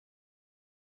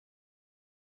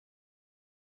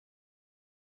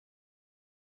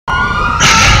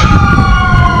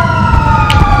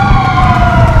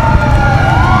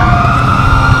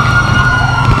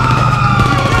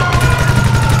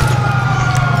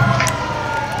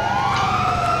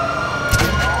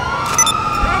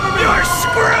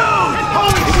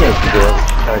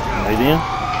Radio.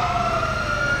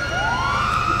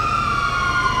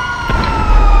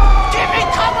 Give me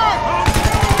cover!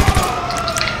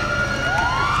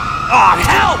 Oh,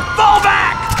 hell! Fall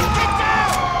back! Get down!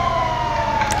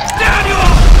 Down you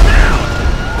are! Down!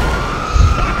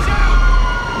 Watch out!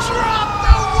 Drop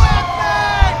the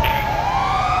weapon!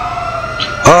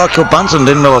 Oh, I killed Bunsen.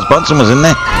 Didn't realise Bunsen was in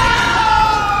there.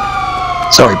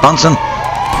 Sorry, Bunsen.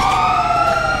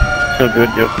 So good,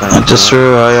 yep. I just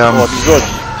threw a good.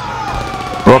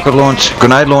 rocket launch,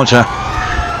 grenade launcher.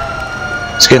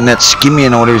 It's getting that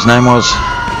Skimian or whatever his name was.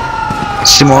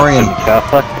 Simorian. Car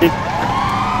plastic.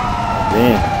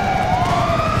 Damn.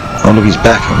 Oh look, he's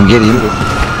back. I can get him.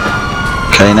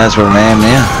 Okay, he knows where I am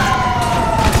now.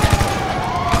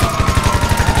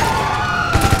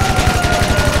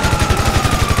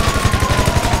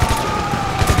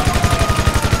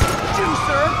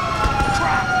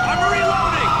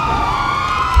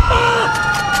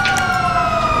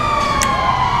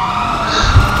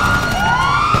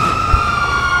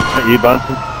 You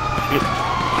Bunsen?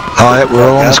 Oh yeah, we're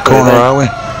all in this corner, are we?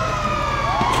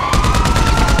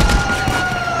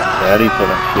 Daddy for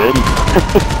that shit.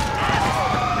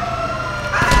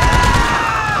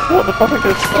 What the fuck is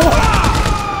this stuff?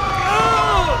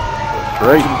 That's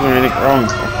right, he's doing anything wrong.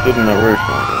 I didn't know where it's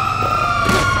going to go.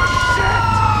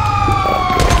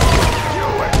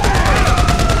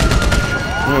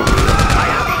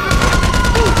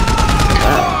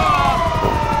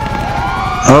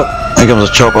 Oh, here comes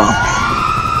a chopper.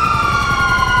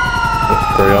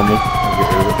 Spray on me. I'll get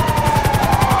rid of it.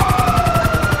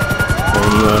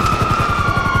 Anyway.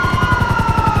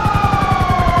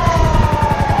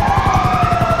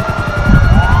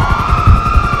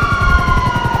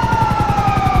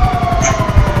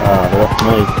 That's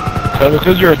me. So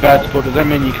because you're a bad sport, does that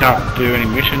mean you can't do any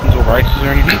missions or races or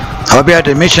anything? I'll be able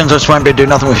to do missions, I just won't be able to do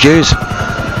nothing with views. You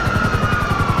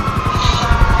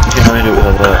can only do it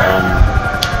with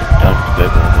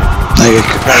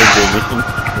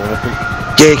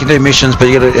Yeah, you can do missions, but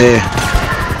you gotta,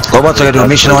 well, once I go to a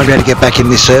mission, I won't be able to get back in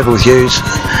this server with yous.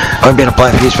 I won't be able to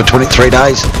play with yous for 23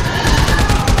 days.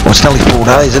 Well, it's nearly 4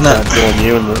 days, isn't it? Join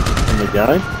you in the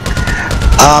game?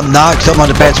 No, because I'm on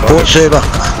the bad sports server.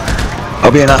 I'll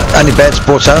be in only bad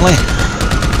sports only.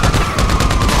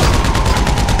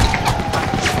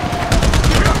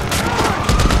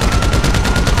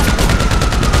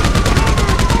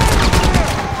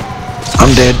 I'm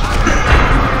dead.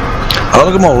 Oh,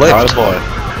 look at them all left.